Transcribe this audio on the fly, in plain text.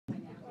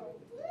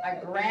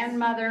a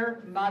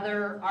grandmother,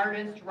 mother,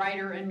 artist,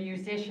 writer, and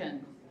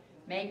musician,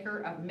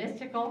 maker of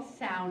mystical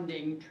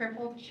sounding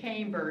triple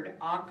chambered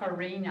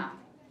ocarina.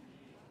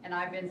 And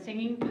I've been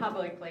singing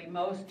publicly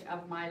most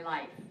of my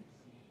life,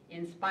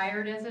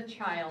 inspired as a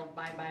child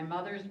by my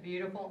mother's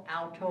beautiful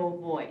alto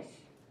voice.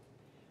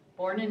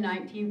 Born in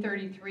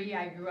 1933,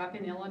 I grew up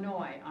in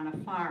Illinois on a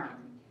farm,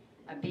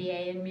 a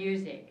BA in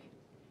music.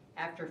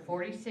 After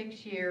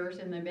 46 years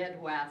in the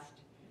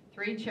Midwest,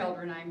 3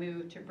 children, I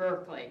moved to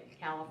Berkeley,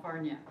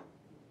 California.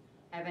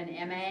 I have an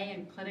MA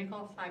in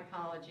clinical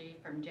psychology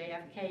from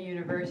JFK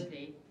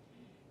University,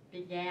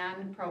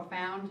 began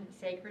profound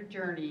sacred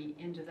journey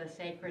into the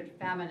sacred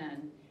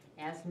feminine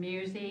as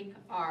music,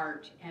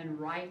 art, and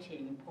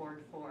writing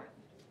poured forth,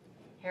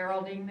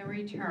 heralding the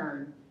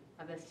return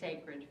of the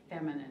sacred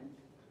feminine.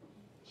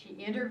 She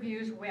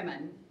interviews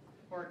women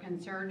who are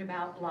concerned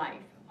about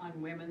life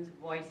on Women's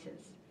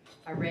Voices,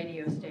 a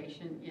radio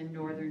station in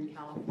Northern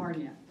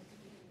California.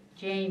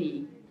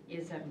 Janie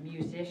is a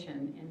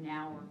musician, and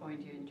now we're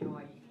going to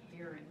enjoy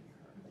hearing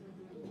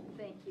her.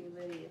 Thank you,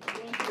 Lydia.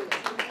 Thank you.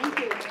 Thank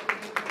you.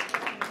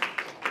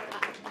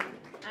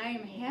 I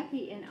am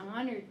happy and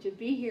honored to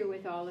be here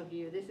with all of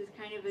you. This is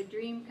kind of a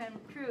dream come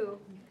true.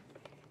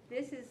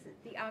 This is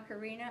the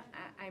ocarina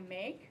I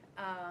make.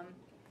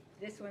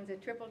 This one's a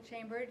triple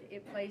chambered.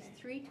 It plays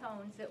 3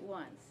 tones at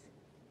once.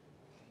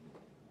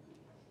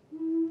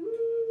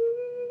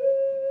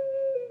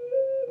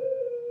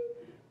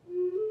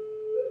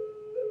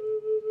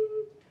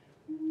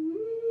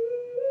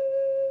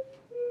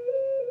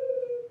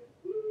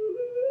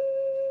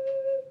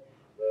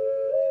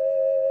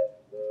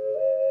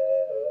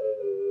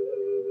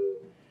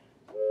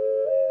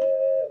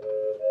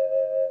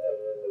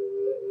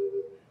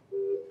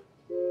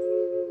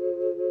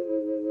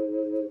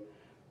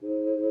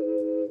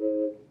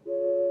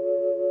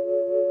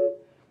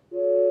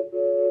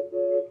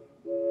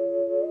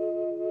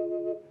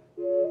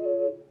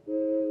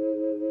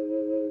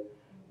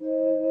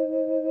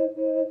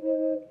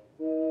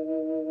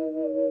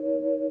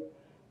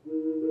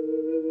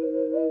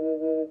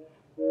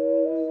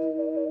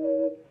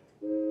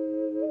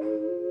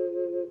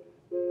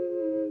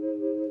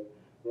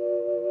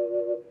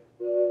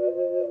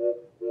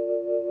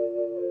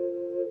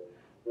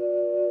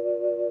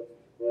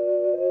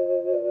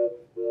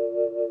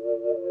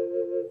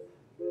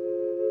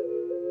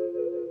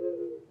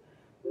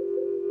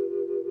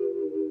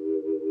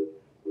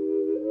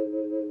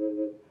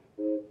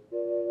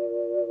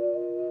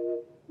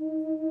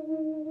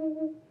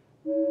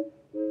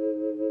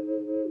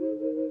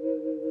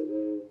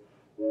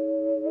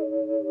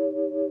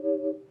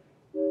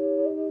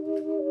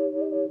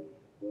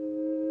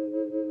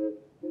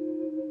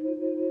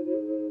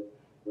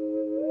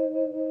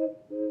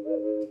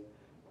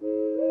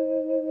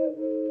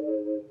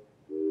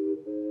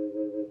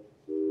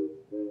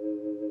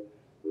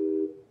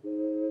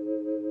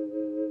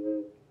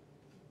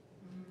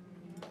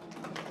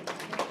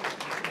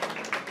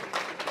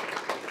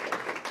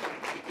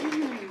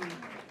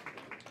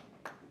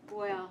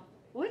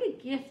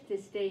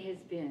 This day has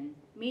been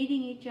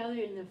meeting each other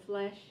in the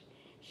flesh,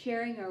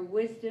 sharing our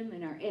wisdom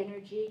and our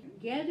energy,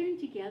 gathering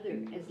together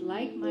as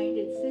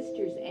like-minded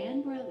sisters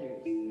and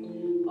brothers,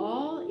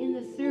 all in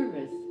the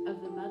service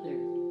of the Mother,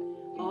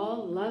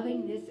 all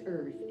loving this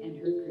earth and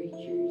her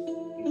creatures,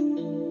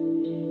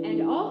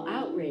 and all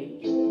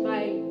outraged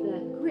by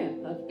the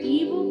grip of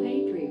evil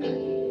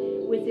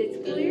patriarchy with its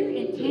clear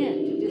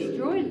intent to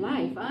destroy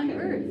life on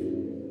earth.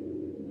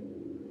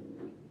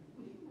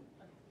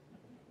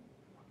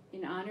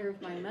 In honor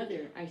of my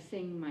mother, I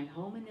sing My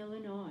Home in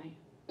Illinois.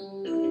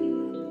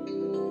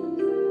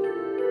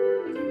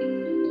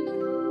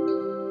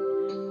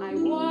 I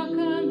walk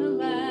on the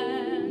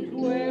land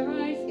where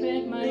I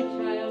spent my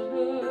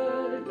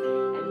childhood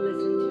and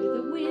listen to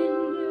the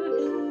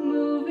wind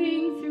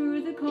moving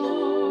through the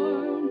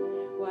corn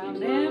while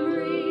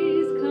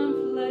memories come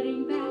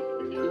flooding back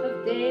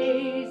of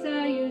days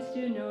I used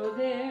to know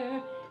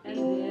there, and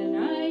then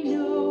I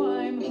know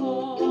I'm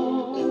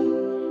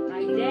home.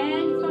 My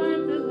dad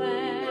farmed the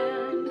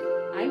land,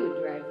 I would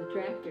drive the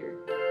tractor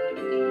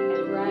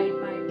and ride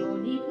my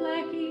pony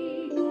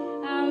Blackie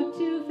out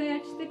to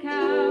fetch the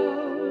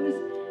cows.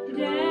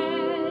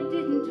 Dad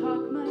didn't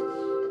talk much,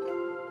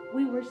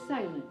 we were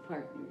silent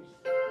partners.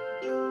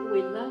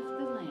 We loved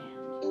the land,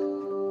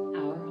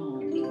 our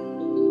home.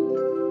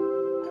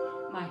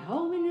 My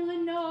home in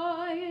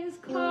Illinois is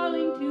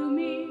calling to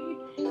me,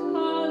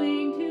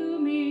 calling to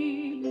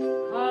me,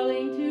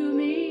 calling to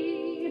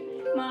me.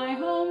 My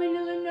home in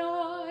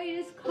Illinois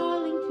is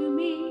calling to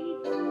me,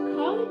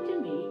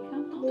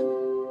 come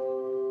home.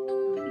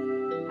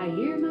 I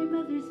hear my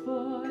mother's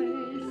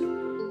voice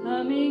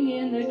humming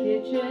in the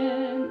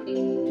kitchen,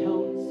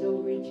 tones so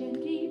rich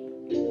and deep,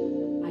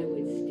 I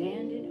would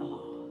stand in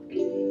awe.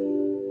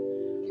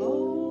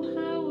 Oh,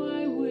 how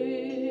I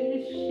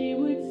wish she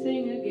would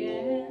sing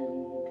again.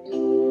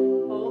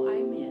 Oh, I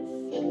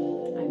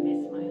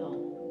miss my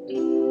home.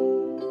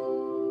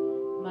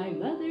 My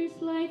mother's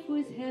life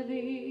was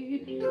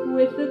heavy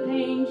with the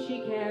pain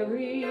she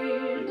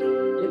carried,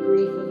 the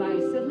grief of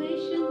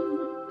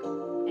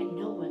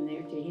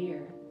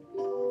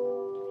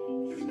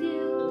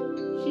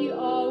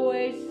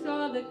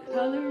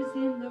colors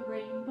in the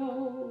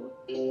rainbow,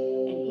 and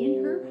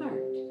in her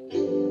heart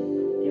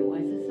there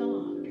was a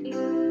song.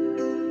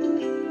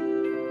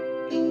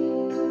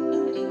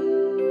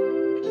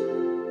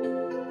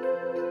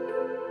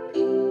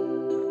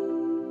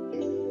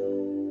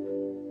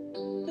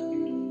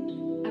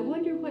 I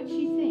wonder what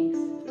she thinks,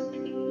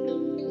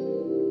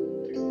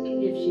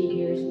 if she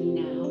hears me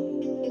now.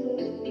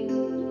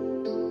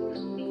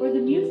 For the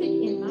music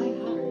in my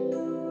heart,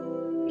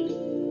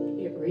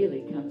 it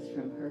really comes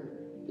from her.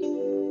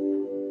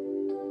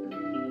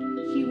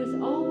 She was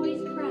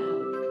always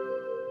proud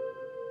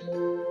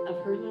of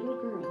her little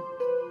girl,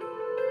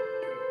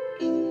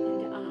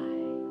 and I,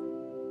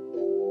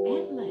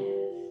 at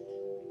last,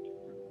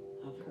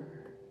 of her.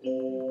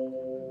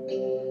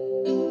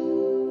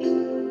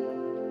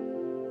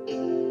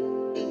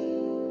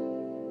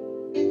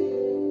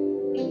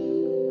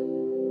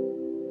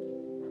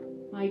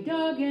 My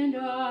dog and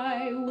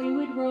I, we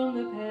would roam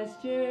the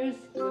pastures,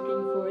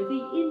 looking for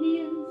the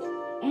Indians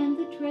and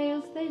the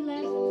trails they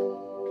left.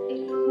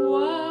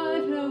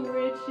 What a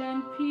rich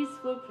and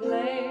peaceful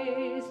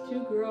place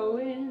to grow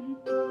in.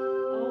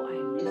 Oh, I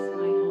miss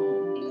my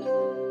home.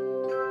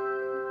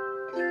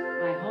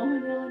 My home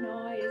in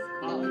Illinois is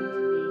calling to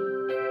me,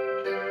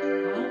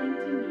 calling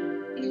to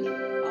me,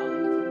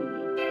 calling to me.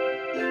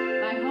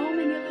 My home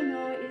in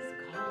Illinois is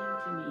calling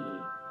to me,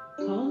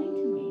 calling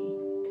to me.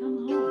 Come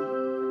home.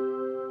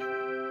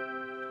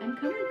 I'm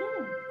coming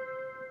home.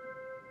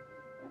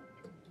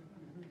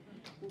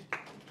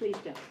 Please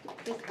don't.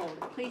 Just hold it.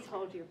 Please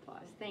hold your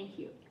applause. Thank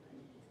you.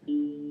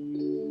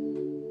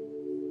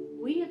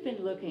 We have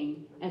been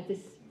looking at this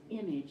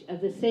image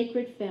of the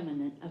sacred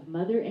feminine of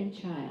mother and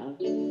child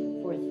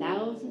for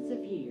thousands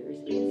of years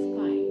in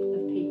spite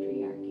of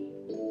patriarchy.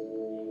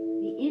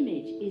 The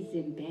image is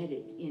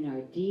embedded in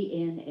our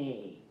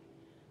DNA.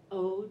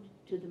 Ode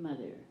to the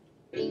mother.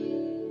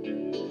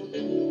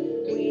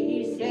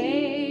 We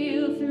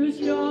sail through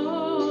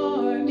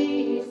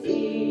stormy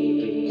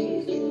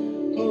seas,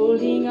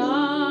 holding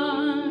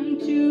on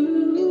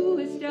to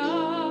a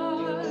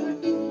star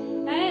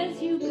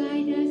as you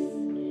guide us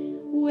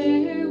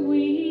where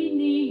we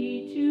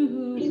need to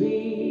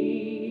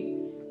be.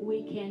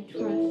 We can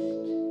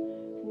trust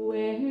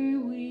where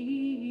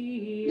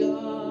we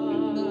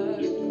are.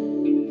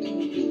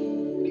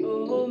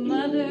 Oh,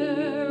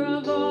 mother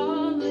of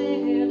all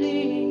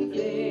living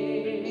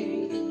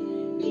things,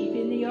 deep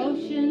in the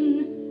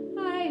ocean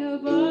high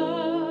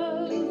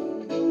above,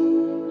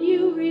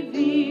 you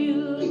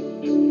reveal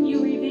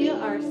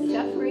our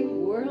suffering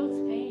world's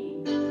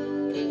pain,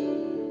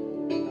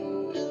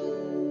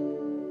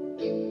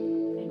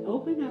 and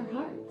open our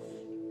hearts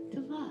to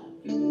love.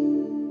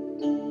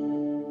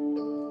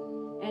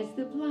 As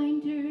the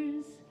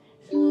blinders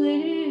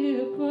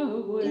slip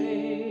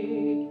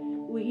away,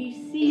 we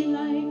see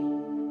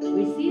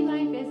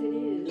life as it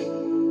is,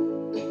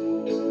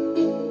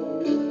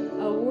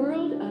 a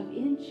world of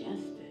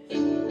injustice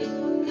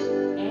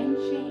and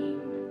shame,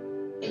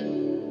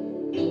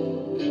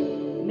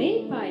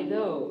 made by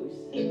those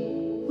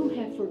who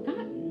have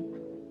forgotten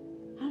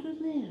how to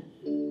live.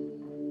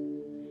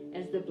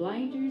 As the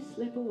blinders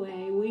slip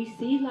away, we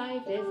see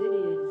life as it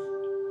is,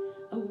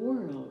 a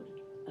world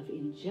of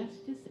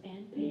injustice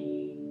and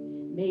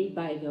pain, made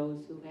by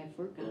those who have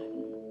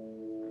forgotten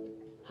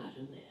how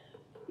to live.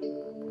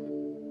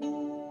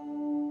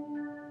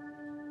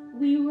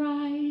 We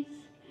rise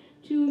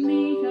to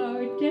meet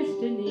our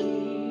destiny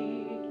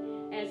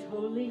as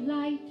holy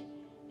light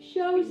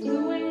shows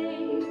the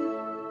way.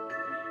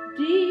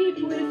 Deep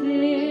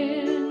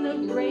within the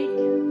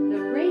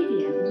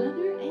radiant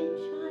mother and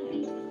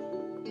child.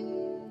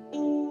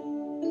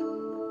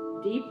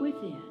 Deep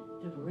within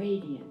the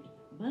radiant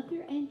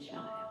mother and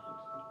child,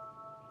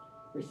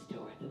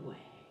 restore the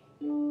way.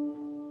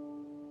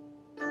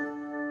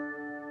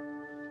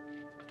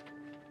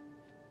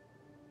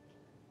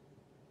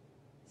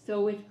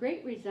 So with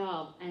great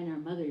resolve and our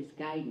mother's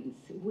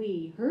guidance,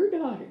 we, her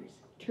daughters,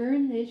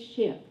 turn this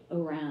ship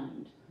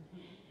around.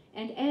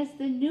 And as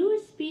the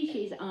newest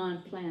species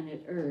on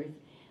planet Earth,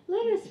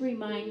 let us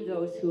remind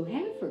those who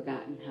have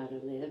forgotten how to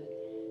live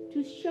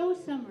to show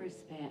some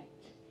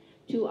respect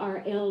to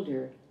our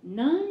elder,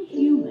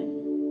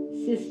 non-human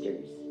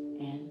sisters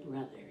and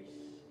brothers.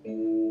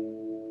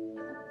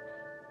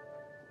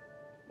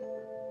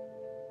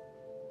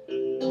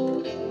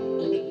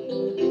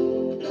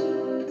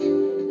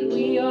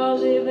 We all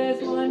live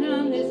as one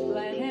on this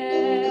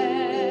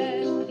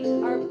planet.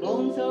 Our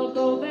bones all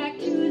go back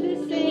to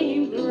the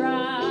same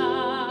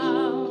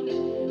ground.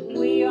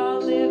 We all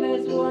live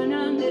as one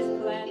on this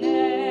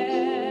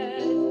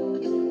planet.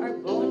 Our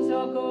bones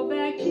all go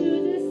back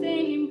to the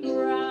same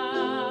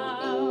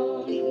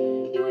ground.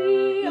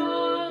 We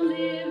all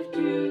live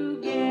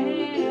together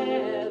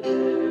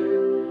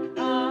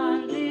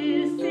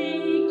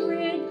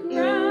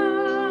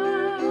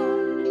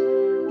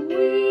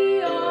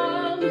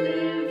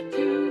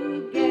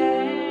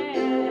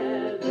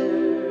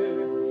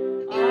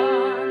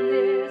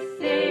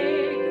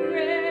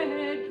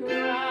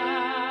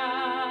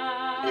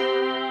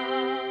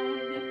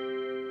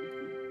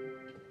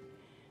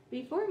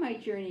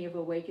of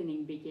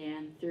awakening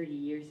began 30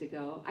 years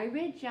ago, I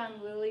read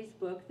John Lilly's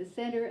book, The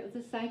Center of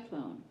the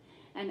Cyclone,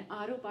 an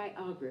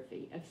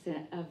autobiography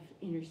of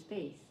inner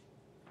space.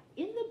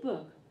 In the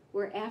book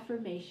were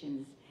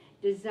affirmations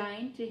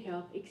designed to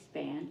help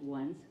expand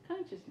one's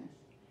consciousness.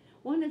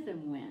 One of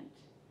them went,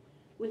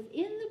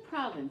 "Within the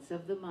province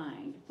of the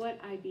mind, what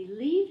I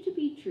believe to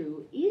be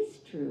true is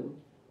true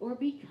or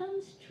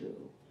becomes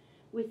true,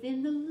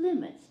 within the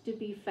limits to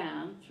be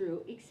found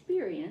through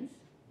experience,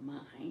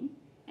 mine,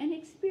 and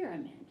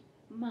experiment,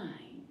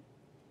 mine.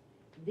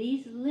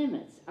 These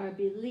limits are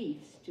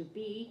beliefs to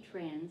be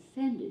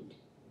transcended.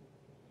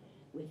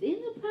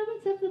 Within the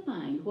province of the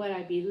mind, what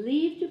I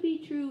believe to be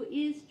true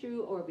is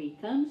true or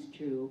becomes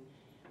true,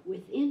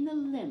 within the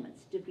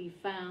limits to be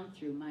found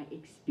through my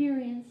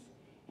experience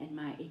and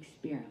my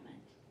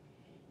experiment.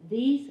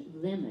 These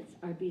limits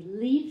are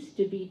beliefs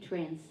to be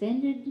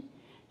transcended,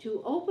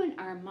 to open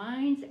our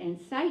minds and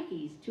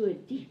psyches to a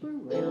deeper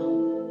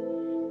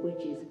realm,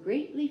 which is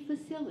greatly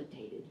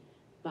facilitated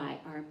by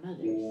our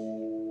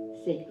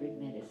mother's sacred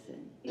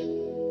medicine."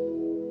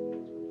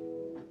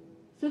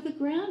 So the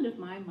ground of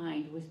my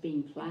mind was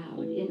being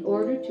plowed in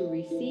order to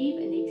receive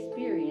and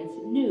experience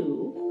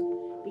new,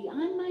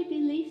 beyond my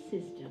belief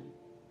system,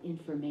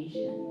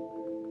 information.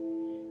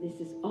 This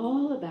is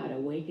all about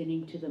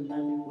awakening to the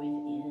mother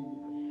within,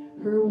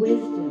 her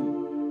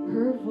wisdom,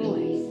 her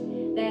voice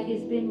that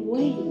has been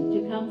waiting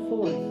to come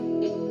forth.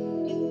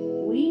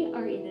 We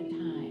are in a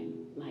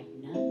time like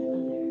none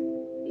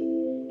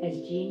other. As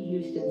Jean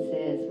Houston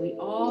says, we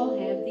all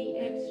have the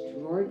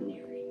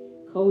extraordinary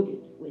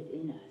coded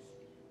within us,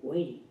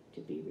 waiting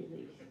to be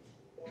released.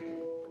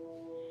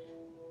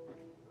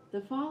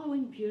 The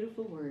following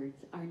beautiful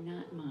words are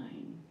not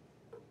mine.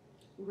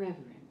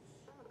 Reverence.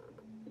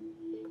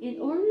 In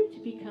order to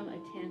become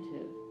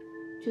attentive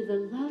to the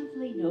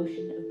lovely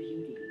notion of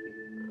beauty,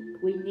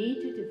 we need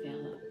to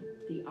develop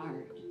the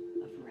art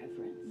of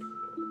reverence.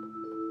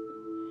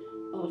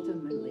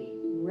 Ultimately,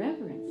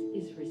 reverence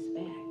is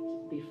respect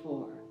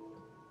before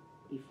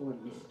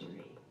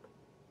mystery.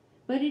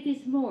 But it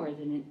is more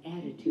than an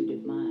attitude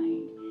of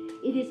mind.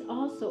 It is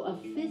also a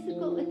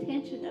physical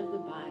attention of the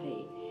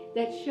body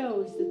that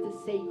shows that the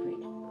sacred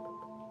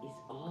is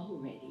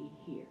already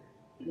here.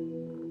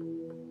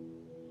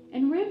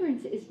 And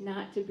reverence is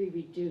not to be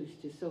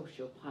reduced to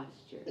social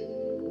posture.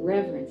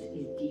 Reverence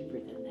is deeper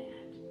than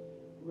that.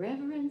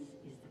 Reverence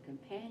is the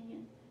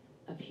companion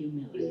of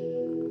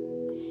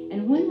humility.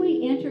 And when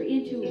we enter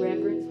into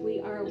reverence, we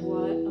are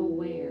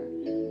aware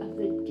of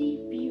the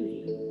deep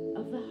beauty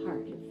of the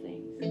heart of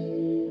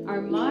things.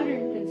 Our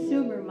modern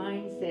consumer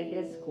mindset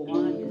has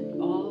squandered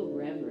all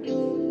reverence,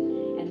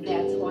 and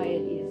that's why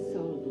it is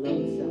so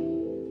lonesome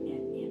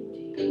and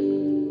empty.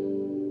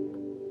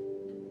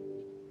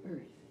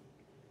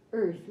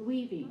 Earth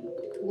weaving,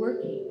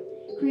 working,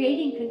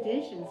 creating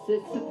conditions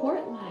that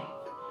support life,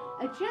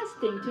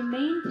 adjusting to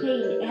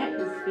maintain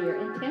atmosphere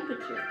and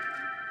temperature,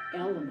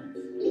 elements,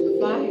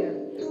 fire,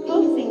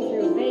 pulsing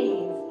through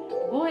veins,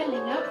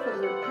 boiling up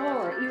from the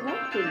core,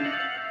 erupting,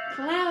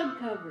 cloud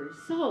covers,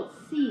 salt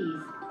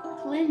seas,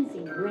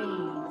 cleansing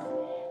rains,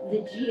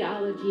 the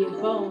geology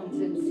of bones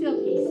and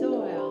silky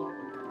soil,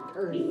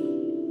 earth,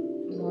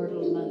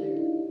 mortal mother,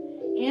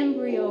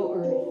 embryo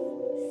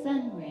earth,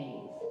 sun rays.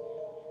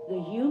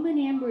 The human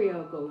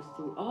embryo goes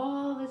through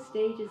all the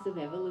stages of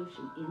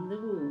evolution in the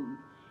womb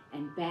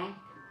and back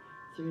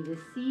through the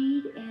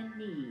seed and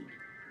need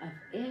of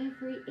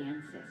every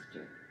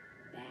ancestor,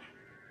 back,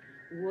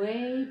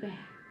 way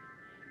back,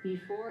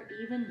 before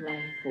even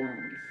life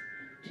forms,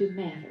 to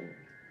matter,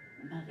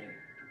 mother,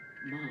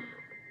 ma.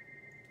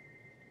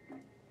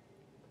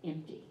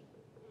 Empty.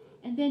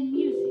 And then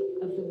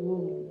music of the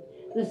womb,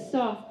 the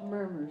soft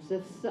murmurs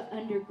of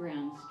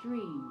underground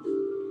streams,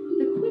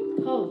 the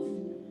quick pulse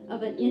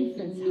of an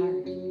infant's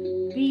heart,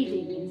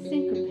 beating in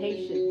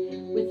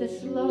syncopation with the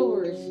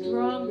slower,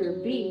 stronger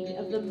beat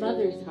of the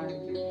mother's heart.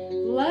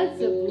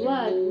 Floods of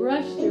blood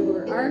rush through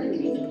her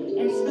arteries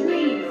and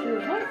stream through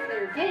both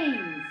their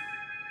veins.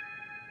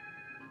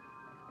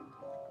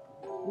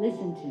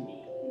 Listen to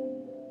me,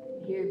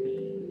 hear me,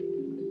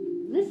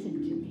 listen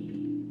to me,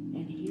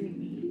 and hear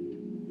me.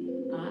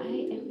 I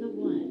am the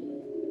one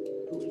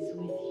who is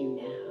with you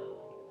now.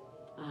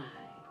 I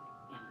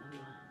am the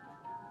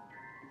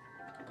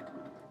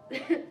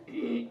one.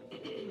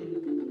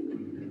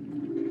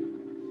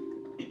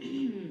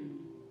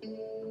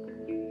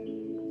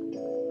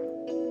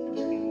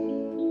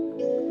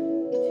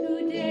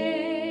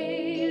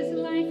 Today, as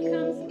life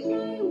comes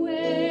my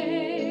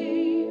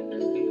way,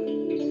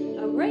 a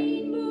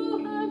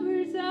rainbow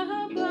hovers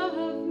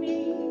above me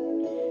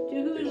to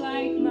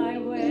light my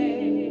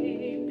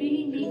way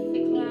beneath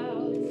the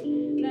clouds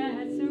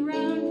that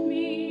surround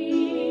me.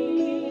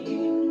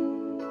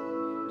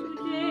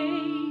 Today,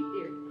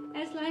 dear,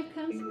 as life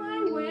comes my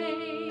way,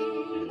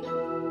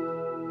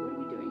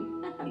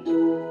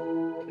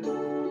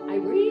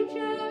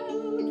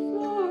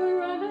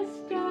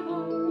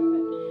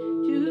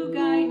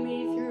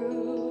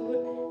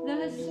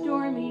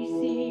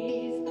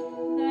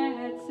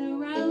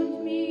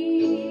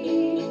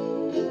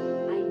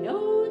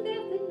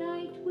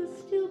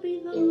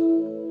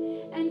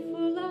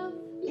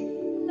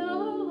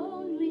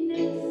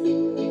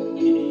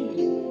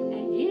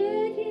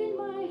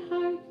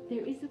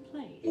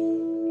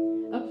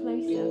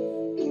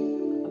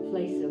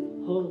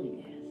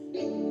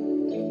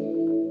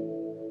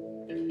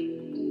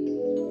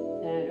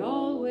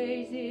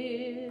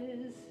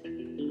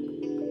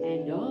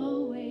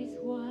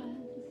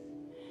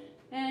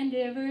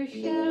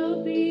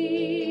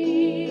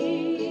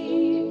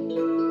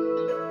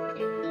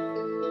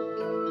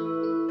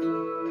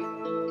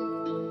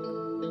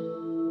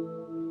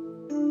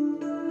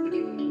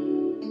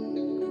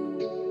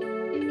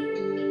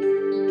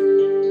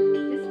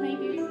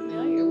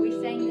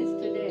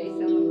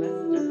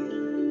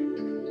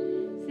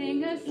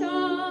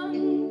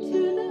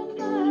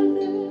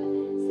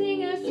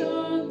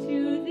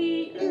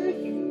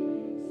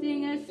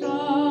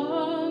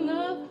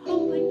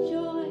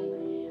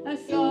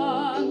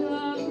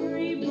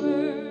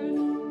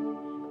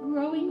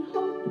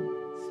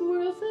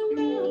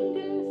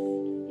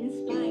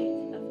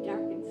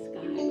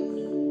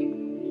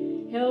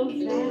 held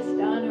fast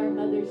on our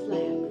mother's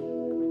lap.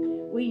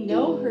 We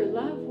know her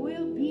love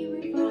will be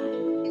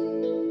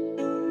revived.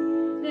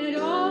 Let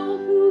all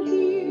who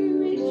hear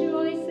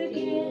rejoice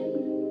again.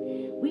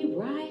 We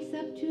rise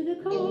up to the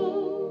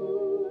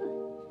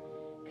call,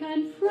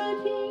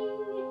 confronting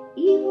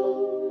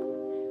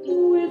evil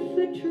with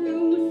the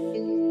truth.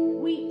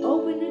 We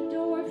open a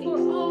door for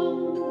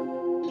all.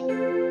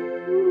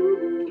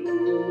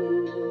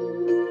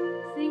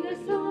 Sing a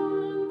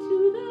song to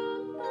the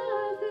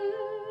mother,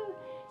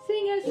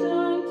 sing a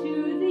song to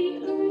the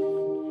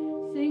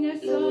earth, sing a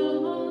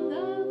song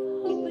of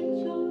hope and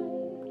joy,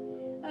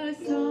 a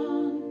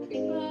song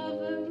of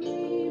a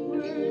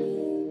rebirth.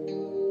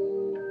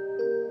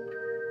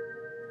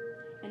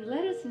 And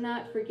let us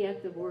not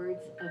forget the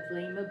words of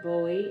Lama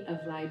Bowie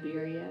of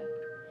Liberia.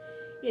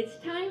 It's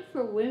time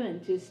for women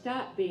to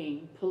stop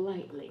being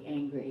politely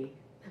angry.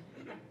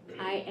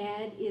 I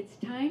add, it's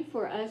time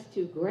for us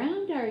to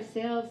ground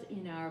ourselves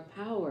in our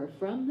power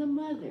from the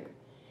mother,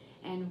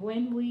 and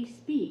when we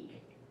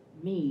speak,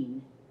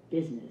 mean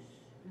business.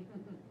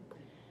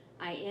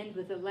 I end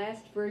with the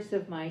last verse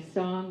of my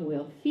song,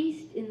 We'll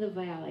Feast in the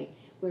Valley,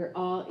 where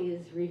all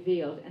is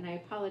revealed. And I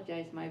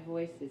apologize, my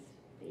voice is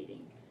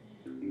fading.